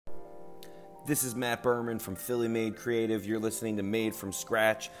This is Matt Berman from Philly Made Creative. You're listening to Made from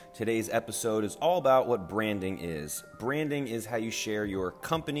Scratch. Today's episode is all about what branding is. Branding is how you share your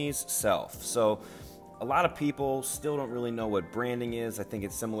company's self. So a lot of people still don't really know what branding is. I think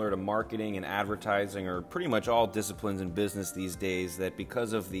it's similar to marketing and advertising, or pretty much all disciplines in business these days, that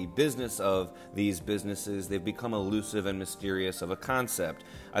because of the business of these businesses, they've become elusive and mysterious of a concept.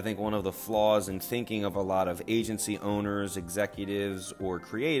 I think one of the flaws in thinking of a lot of agency owners, executives, or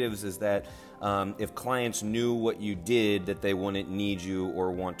creatives is that if clients knew what you did, that they wouldn't need you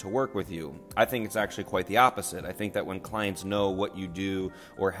or want to work with you. I think it's actually quite the opposite. I think that when clients know what you do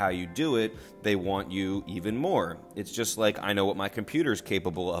or how you do it, they want you even more. It's just like I know what my computer's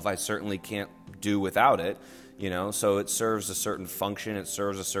capable of. I certainly can't do without it. So it serves a certain function, it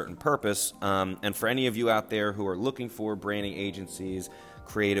serves a certain purpose. And for any of you out there who are looking for branding agencies,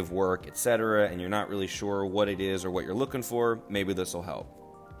 creative work, etc., and you're not really sure what it is or what you're looking for, maybe this will help.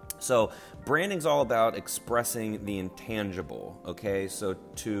 So branding's all about expressing the intangible, okay? So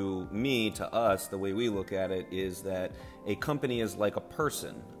to me, to us, the way we look at it is that a company is like a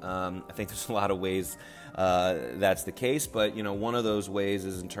person. I think there's a lot of ways that's the case, but one of those ways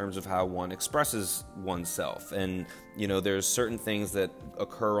is in terms of how one expresses oneself. And there's certain things that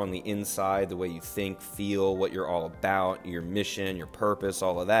occur on the inside, the way you think, feel, what you're all about, your mission, your purpose,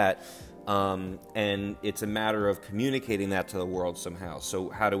 all of that. And it's a matter of communicating that to the world somehow. So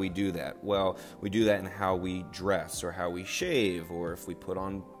how do we do that? Well, we do that in how we dress or how we shave, or if we put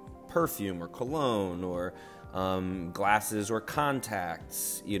on perfume or cologne or glasses or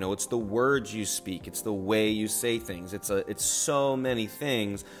contacts. It's the words you speak. It's the way you say things. It's so many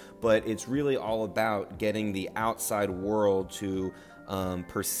things, but it's really all about getting the outside world to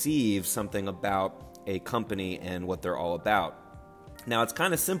perceive something about a company and what they're all about. Now, it's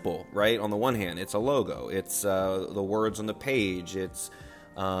kind of simple, right? On the one hand, it's a logo. It's the words on the page. It's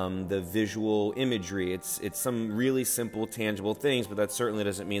the visual imagery. It's some really simple, tangible things, but that certainly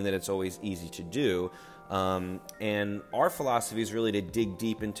doesn't mean that it's always easy to do. And our philosophy is really to dig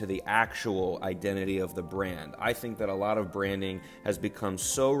deep into the actual identity of the brand. I think that a lot of branding has become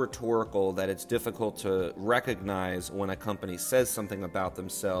so rhetorical that it's difficult to recognize when a company says something about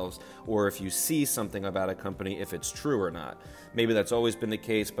themselves, or if you see something about a company, if it's true or not. Maybe that's always been the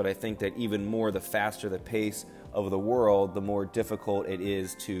case, but I think that even more, the faster the pace of the world, the more difficult it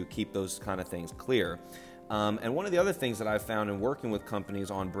is to keep those kind of things clear. And one of the other things that I've found in working with companies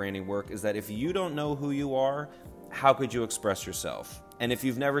on branding work is that if you don't know who you are, how could you express yourself? And if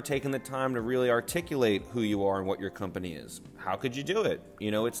you've never taken the time to really articulate who you are and what your company is, how could you do it?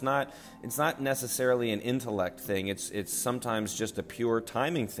 It's not necessarily an intellect thing. It's sometimes just a pure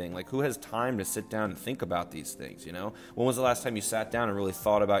timing thing. Like, who has time to sit down and think about these things? When was the last time you sat down and really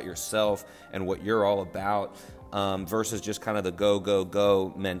thought about yourself and what you're all about? Versus just kind of the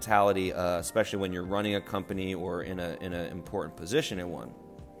go mentality, especially when you're running a company or in an important position in one.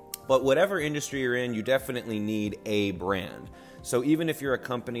 But whatever industry you're in, you definitely need a brand. So even if you're a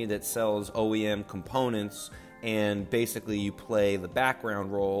company that sells OEM components and basically you play the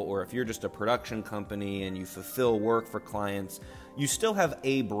background role, or if you're just a production company and you fulfill work for clients, you still have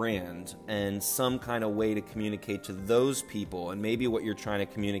a brand and some kind of way to communicate to those people. And maybe what you're trying to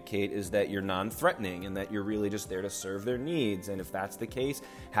communicate is that you're non-threatening and that you're really just there to serve their needs. And if that's the case,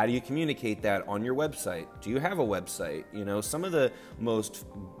 how do you communicate that on your website? Do you have a website? Some of the most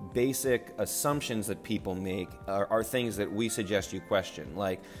basic assumptions that people make are things that we suggest you question.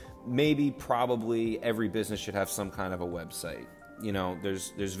 Like, probably every business should have some kind of a website.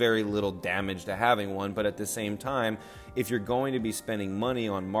 There's very little damage to having one, but at the same time, if you're going to be spending money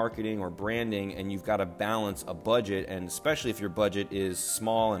on marketing or branding and you've got to balance a budget, and especially if your budget is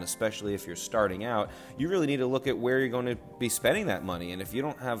small and especially if you're starting out, you really need to look at where you're going to be spending that money. And if you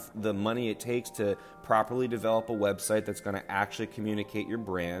don't have the money it takes to properly develop a website that's going to actually communicate your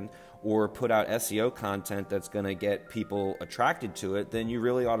brand, or put out SEO content that's going to get people attracted to it, then you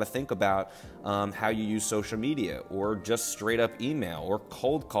really ought to think about how you use social media, or just straight up email, or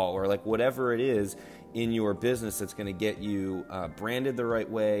cold call, or like whatever it is in your business that's going to get you branded the right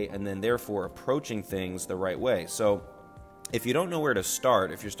way, and then therefore approaching things the right way. So if you don't know where to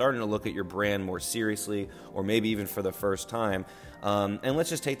start, if you're starting to look at your brand more seriously, or maybe even for the first time, and let's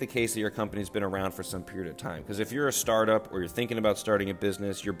just take the case that your company's been around for some period of time. Because if you're a startup or you're thinking about starting a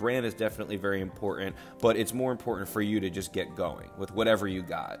business, your brand is definitely very important, but it's more important for you to just get going with whatever you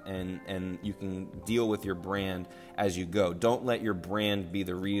got. And you can deal with your brand as you go. Don't let your brand be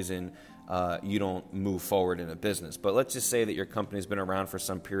the reason you don't move forward in a business. But let's just say that your company's been around for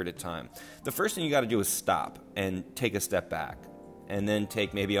some period of time. The first thing you got to do is stop and take a step back and then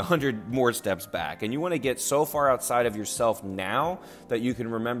take maybe 100 more steps back. And you want to get so far outside of yourself now that you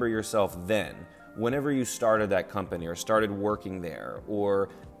can remember yourself then, whenever you started that company or started working there, or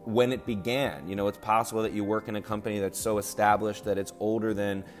when it began. It's possible that you work in a company that's so established that it's older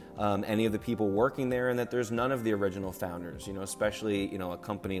than any of the people working there, and that there's none of the original founders, especially, a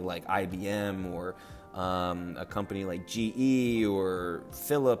company like IBM or a company like GE or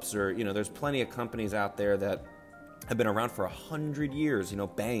Philips, or, there's plenty of companies out there that have been around for 100 years,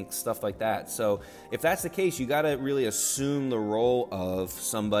 banks, stuff like that. So if that's the case, you got to really assume the role of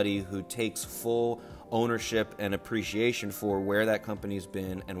somebody who takes full ownership and appreciation for where that company's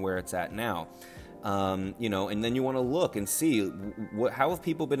been and where it's at now. And then you want to look and see how have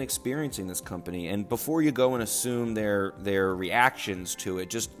people been experiencing this company, and before you go and assume their reactions to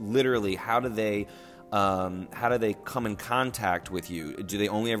it, just literally how do they come in contact with you? Do they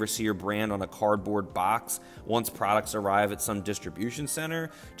only ever see your brand on a cardboard box once products arrive at some distribution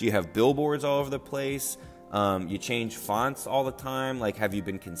center? Do you have billboards all over the place? You change fonts all the time? Like, have you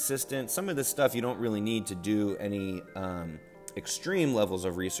been consistent? Some of this stuff you don't really need to do any extreme levels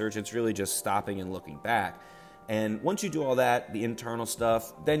of research. It's really just stopping and looking back. And once you do all that, the internal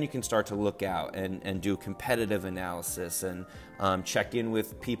stuff, then you can start to look out and do competitive analysis and check in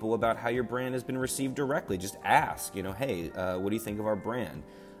with people about how your brand has been received directly. Just ask, hey, what do you think of our brand?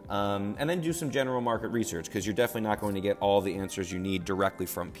 And then do some general market research, because you're definitely not going to get all the answers you need directly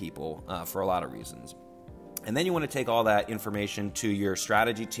from people for a lot of reasons. And then you want to take all that information to your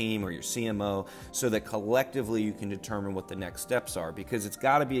strategy team or your CMO so that collectively you can determine what the next steps are, because it's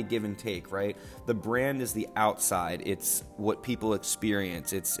got to be a give and take, right? The brand is the outside. It's what people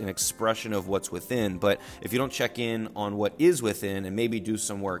experience. It's an expression of what's within. But if you don't check in on what is within and maybe do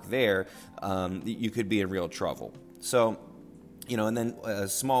some work there, you could be in real trouble. So, and then a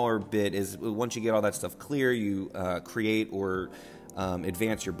smaller bit is once you get all that stuff clear, you create or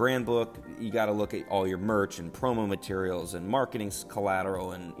advance your brand book. You got to look at all your merch and promo materials and marketing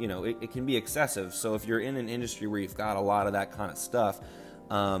collateral, and it can be excessive. So if you're in an industry where you've got a lot of that kind of stuff,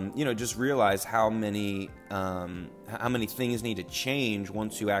 just realize how many things need to change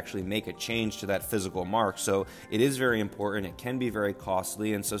once you actually make a change to that physical mark. So it is very important. It can be very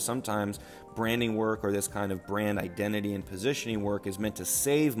costly, and so sometimes branding work or this kind of brand identity and positioning work is meant to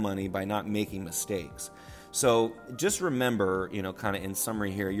save money by not making mistakes. So just remember, kind of in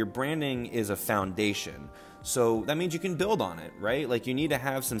summary here, your branding is a foundation. So that means you can build on it, right? Like, you need to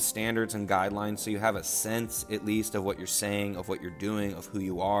have some standards and guidelines so you have a sense, at least, of what you're saying, of what you're doing, of who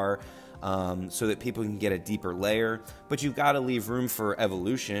you are, so that people can get a deeper layer. But you've got to leave room for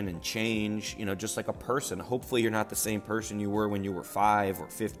evolution and change, just like a person. Hopefully you're not the same person you were when you were 5 or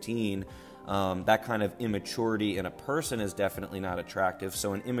 15. That kind of immaturity in a person is definitely not attractive.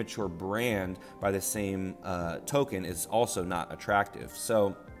 So an immature brand, by the same token, is also not attractive.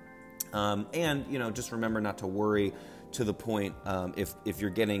 So, just remember not to worry to the point if you're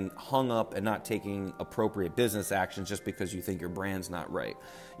getting hung up and not taking appropriate business actions just because you think your brand's not right.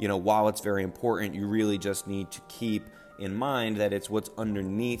 While it's very important, you really just need to keep in mind that it's what's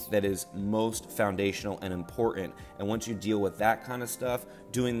underneath that is most foundational and important. And once you deal with that kind of stuff,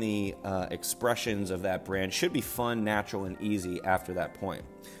 doing the expressions of that brand should be fun, natural, and easy after that point.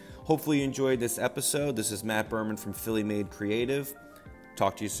 Hopefully you enjoyed this episode. This is Matt Berman from Philly Made Creative.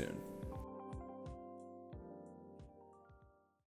 Talk to you soon.